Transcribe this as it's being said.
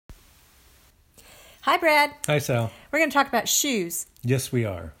Hi, Brad. Hi, Sal. We're going to talk about shoes, Yes, we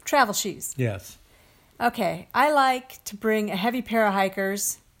are. travel shoes. Yes. Okay, I like to bring a heavy pair of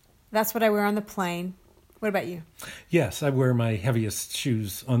hikers. That's what I wear on the plane. What about you? Yes, I wear my heaviest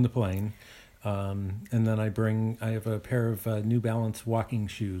shoes on the plane. And then I have a pair of New Balance walking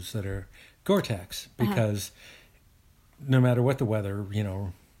shoes that are Gore-Tex because no matter what the weather,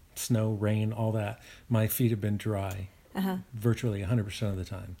 snow, rain, all that, my feet have been dry virtually 100% of the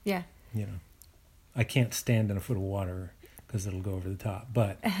time. Yeah. I can't stand in a foot of water because it'll go over the top.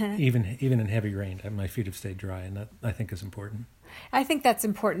 But even in heavy rain, my feet have stayed dry, and that I think is important. I think that's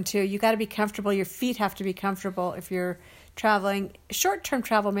important too. You got to be comfortable. Your feet have to be comfortable if you're traveling. Short-term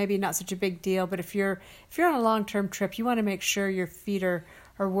travel maybe not such a big deal, but if you're on a long-term trip, you want to make sure your feet are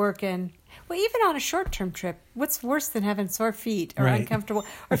working. Well, even on a short-term trip, what's worse than having sore feet or uncomfortable,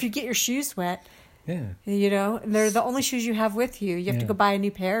 or if you get your shoes wet? Yeah. And they're the only shoes you have with you. You have to go buy a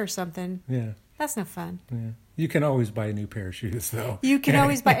new pair or something. Yeah. That's no fun. Yeah. You can always buy a new pair of shoes, though. You can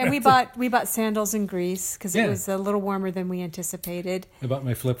always buy, and we bought sandals in Greece because it was a little warmer than we anticipated. I bought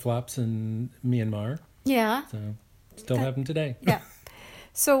my flip-flops in Myanmar. Yeah. So still have them today. Yeah.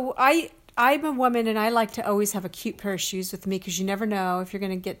 So I'm a woman, and I like to always have a cute pair of shoes with me because you never know if you're going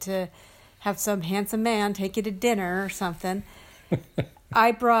to get to have some handsome man take you to dinner or something.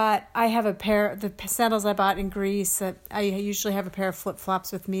 I have a pair, the sandals I bought in Greece. I usually have a pair of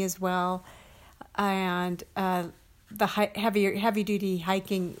flip-flops with me as well. And the heavy-duty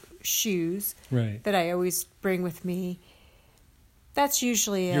hiking shoes that I always bring with me. That's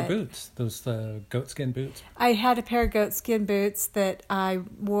usually it. Your boots, those goatskin boots. I had a pair of goatskin boots that I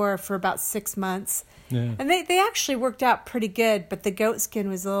wore for about 6 months. Yeah. And they actually worked out pretty good, but the goatskin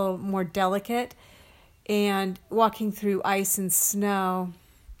was a little more delicate. And walking through ice and snow,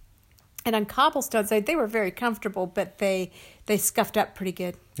 and on cobblestones, they were very comfortable, but they scuffed up pretty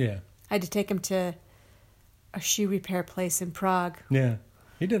good. Yeah. I had to take him to a shoe repair place in Prague. Yeah.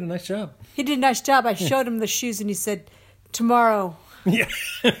 He did a nice job. He did a nice job. I showed him the shoes, and he said, "Tomorrow." Yeah.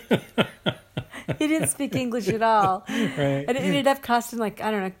 He didn't speak English at all. Right. And it ended up costing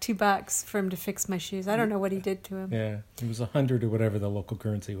 $2 for him to fix my shoes. I don't know what he did to him. Yeah. It was 100 or whatever the local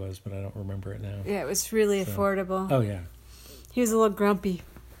currency was, but I don't remember it now. Yeah, it was really affordable. Oh, yeah. He was a little grumpy.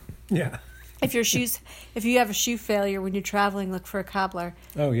 Yeah. If you have a shoe failure when you're traveling, look for a cobbler.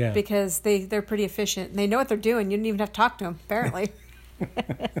 Oh, yeah. Because they're pretty efficient. And they know what they're doing. You don't even have to talk to them, apparently.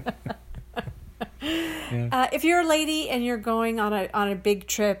 Yeah. If you're a lady and you're going on a big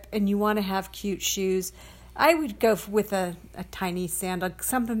trip and you want to have cute shoes, I would go with a tiny sandal,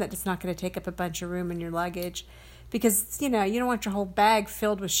 something that's not going to take up a bunch of room in your luggage. Because, you don't want your whole bag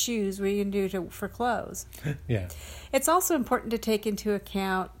filled with shoes. What are you going to do for clothes? Yeah. It's also important to take into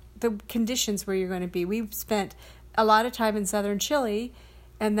account the conditions where you're going to be. We spent a lot of time in southern Chile,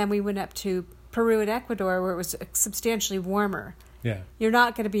 and then we went up to Peru and Ecuador where it was substantially warmer. Yeah. You're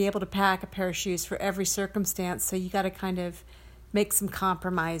not going to be able to pack a pair of shoes for every circumstance, so you got to kind of make some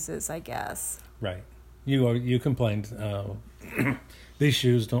compromises, I guess. Right. You complained, these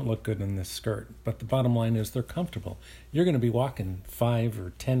shoes don't look good in this skirt, but the bottom line is they're comfortable. You're going to be walking 5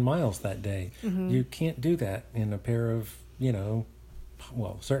 or 10 miles that day. Mm-hmm. You can't do that in a pair of,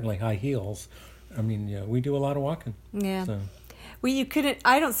 certainly high heels. I mean, we do a lot of walking. Yeah. So. Well, you couldn't.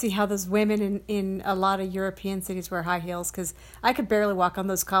 I don't see how those women in a lot of European cities wear high heels because I could barely walk on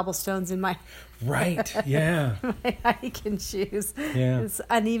those cobblestones in my yeah my hiking shoes. Yeah, it's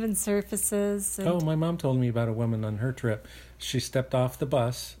uneven surfaces. And... my mom told me about a woman on her trip. She stepped off the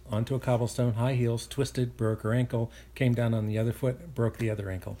bus onto a cobblestone, high heels, twisted, broke her ankle, came down on the other foot, broke the other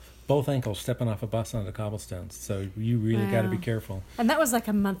ankle. Both ankles stepping off a bus onto cobblestones. So you really got to be careful. And that was like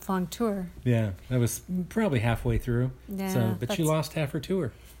a month-long tour. Yeah, that was probably halfway through. Yeah, but she lost half her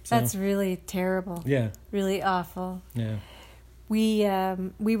tour. So. That's really terrible. Yeah. Really awful. Yeah. We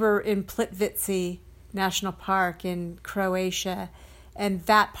were in Plitvice National Park in Croatia, and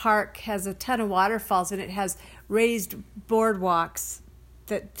that park has a ton of waterfalls, and it has raised boardwalks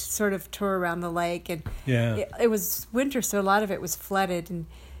that sort of tour around the lake. And it was winter, so a lot of it was flooded. And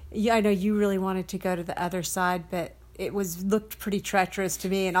I know you really wanted to go to the other side, but it looked pretty treacherous to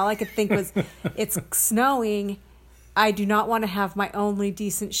me. And all I could think was, it's snowing. I do not want to have my only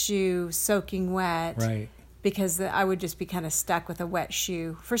decent shoe soaking wet. Right. Because I would just be kind of stuck with a wet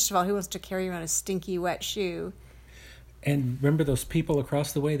shoe. First of all, who wants to carry around a stinky wet shoe? And remember those people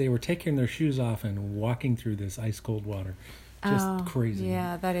across the way? They were taking their shoes off and walking through this ice-cold water. Just crazy.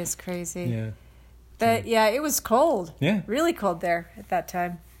 Yeah, that is crazy. Yeah. But, it was cold. Yeah. Really cold there at that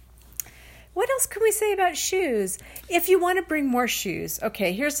time. What else can we say about shoes? If you want to bring more shoes,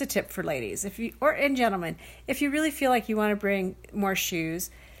 okay, here's the tip for ladies and gentlemen. If you really feel like you want to bring more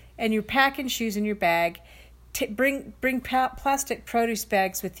shoes and you're packing shoes in your bag, bring plastic produce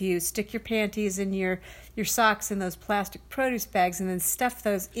bags with you. Stick your panties and your socks in those plastic produce bags, and then stuff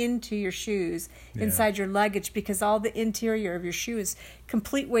those into your shoes inside your luggage, because all the interior of your shoe is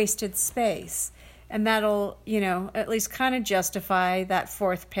complete wasted space. And that'll, at least kind of justify that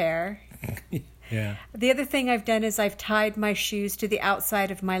fourth pair. Yeah. The other thing I've done is I've tied my shoes to the outside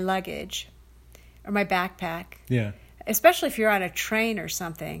of my luggage or my backpack. Yeah. Especially if you're on a train or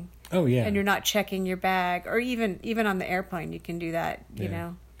something. Oh, yeah. And you're not checking your bag, or even on the airplane, you can do that, you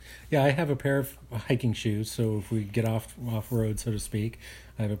know. Yeah, I have a pair of hiking shoes, so if we get off road, so to speak,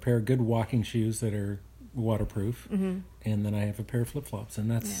 I have a pair of good walking shoes that are waterproof, and then I have a pair of flip-flops,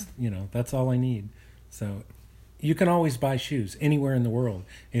 and that's, that's all I need. So you can always buy shoes anywhere in the world.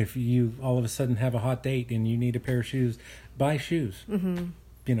 If you all of a sudden have a hot date and you need a pair of shoes, buy shoes. Mm-hmm.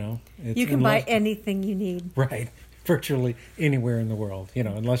 You can buy anything you need. Right. Virtually anywhere in the world,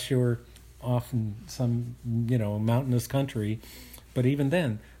 unless you're off in some, mountainous country. But even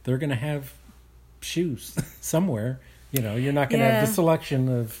then, they're going to have shoes somewhere. You're not going to have the selection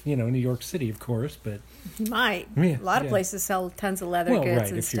of, New York City, of course, but... You might. A lot of places sell tons of leather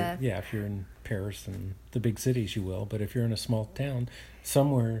goods and stuff. If you're in Paris and the big cities, you will. But if you're in a small town,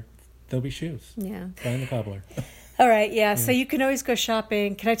 somewhere, there'll be shoes. Yeah. Find the cobbler. All right, so you can always go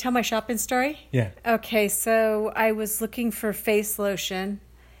shopping. Can I tell my shopping story? Yeah. Okay, so I was looking for face lotion,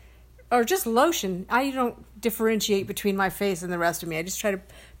 or just lotion. I don't differentiate between my face and the rest of me. I just try to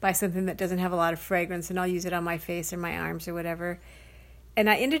buy something that doesn't have a lot of fragrance, and I'll use it on my face or my arms or whatever. And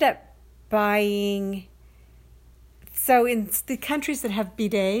I ended up buying... So in the countries that have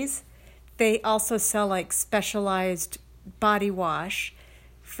bidets, they also sell like specialized body wash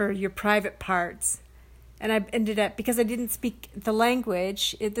for your private parts. And I ended up, because I didn't speak the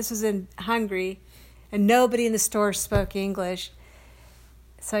language, this was in Hungary, and nobody in the store spoke English.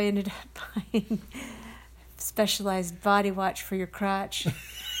 So I ended up buying specialized body wash for your crotch.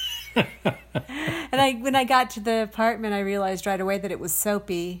 And when I got to the apartment, I realized right away that it was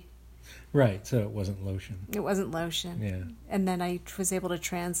soapy. Right, so it wasn't lotion. It wasn't lotion. Yeah. And then I was able to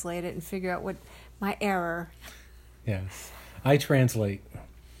translate it and figure out what my error. Yeah. I translate...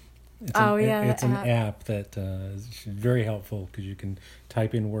 It's an app that is very helpful, because you can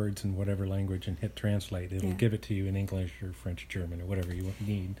type in words in whatever language and hit translate. It'll give it to you in English or French or German or whatever you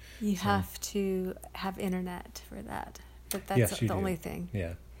need. You have to have internet for that. But that's the only thing.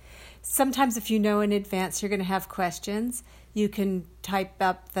 Yeah. Sometimes if you know in advance you're going to have questions, you can type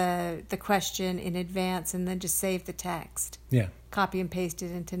up the question in advance and then just save the text. Yeah. Copy and paste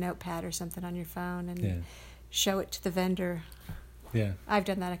it into Notepad or something on your phone and show it to the vendor. Yeah. I've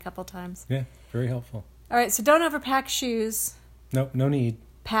done that a couple times. Yeah, very helpful. All right, so don't overpack shoes. Nope, no need.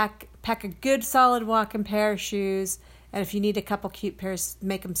 Pack a good solid walking pair of shoes, and if you need a couple cute pairs,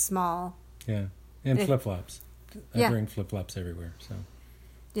 make them small. Yeah, and flip-flops. I bring flip-flops everywhere, so.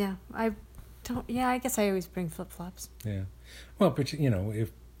 Yeah, I guess I always bring flip-flops. Yeah. Well, but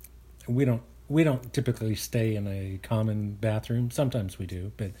if we don't typically stay in a common bathroom. Sometimes we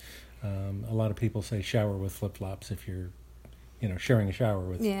do, but a lot of people say shower with flip-flops if you're sharing a shower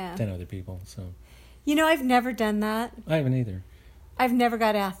with 10 other people. So, I've never done that. I haven't either. I've never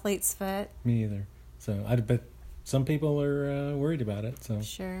got athlete's foot. Me either. So I bet some people are worried about it. So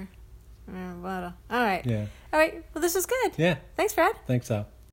sure. All right. Yeah. All right. Well, this is good. Yeah. Thanks, Brad. Thanks, Al.